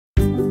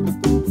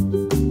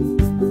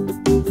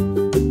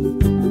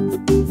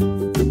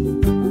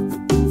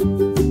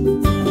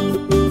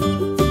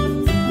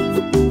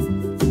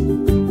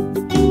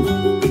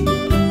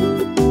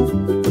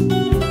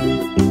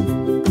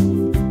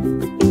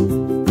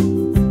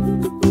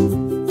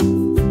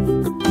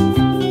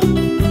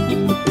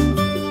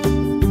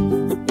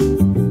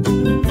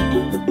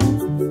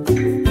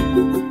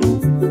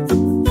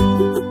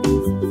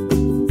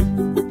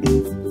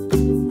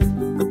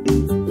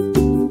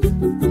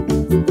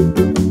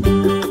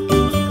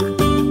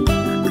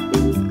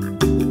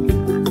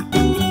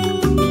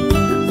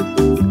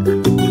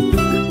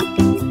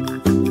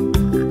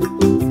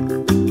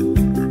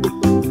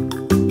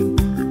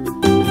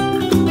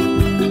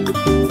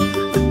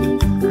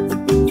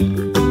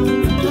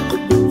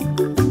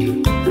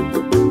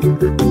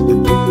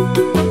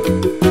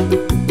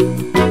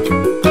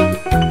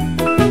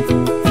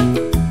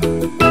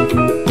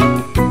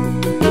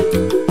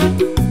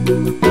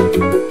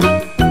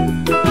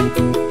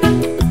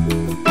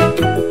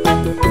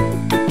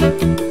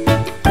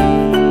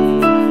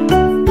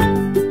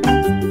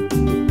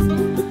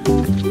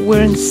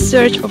We're in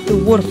search of the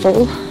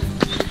waterfall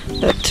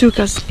that took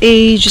us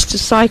ages to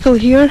cycle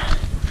here,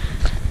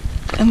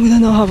 and we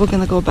don't know how we're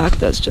gonna go back.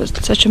 That's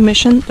just such a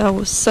mission. That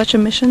was such a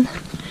mission.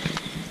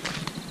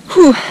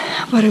 Whew.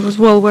 But it was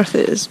well worth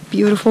it. It's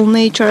beautiful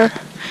nature.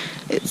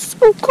 It's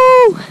so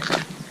cool.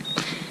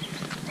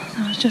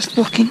 I was just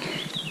walking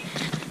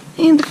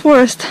in the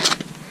forest.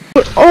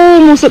 We're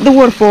almost at the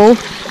waterfall,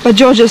 but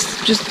Joe she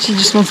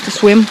just wants to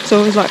swim,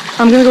 so he's like,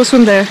 I'm gonna go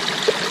swim there.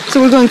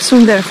 So we're going to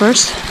swim there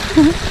first.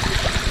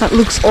 That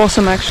looks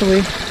awesome,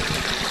 actually.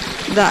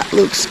 That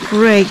looks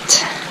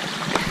great.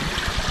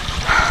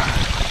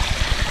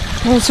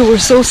 Also, we're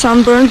so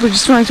sunburned, we're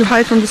just trying to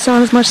hide from the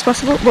sun as much as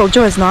possible. Well,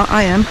 Joe is not,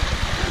 I am.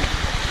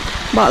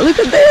 But look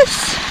at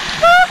this!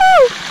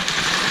 Woohoo!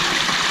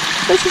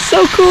 This is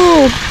so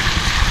cool!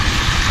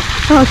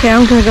 Okay,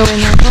 I'm gonna go in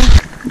now.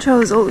 Joe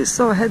is always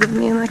so ahead of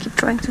me and I keep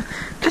trying to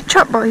catch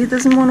up, but he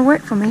doesn't want to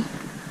wait for me.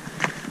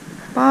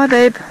 Bye,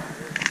 babe.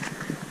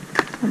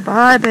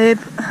 Bye, babe.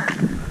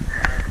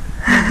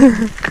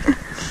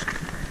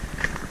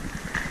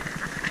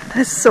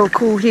 That's so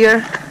cool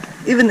here.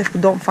 Even if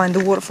we don't find the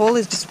waterfall,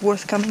 it's just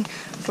worth coming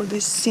for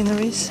these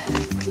sceneries.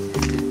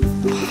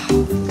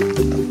 Wow.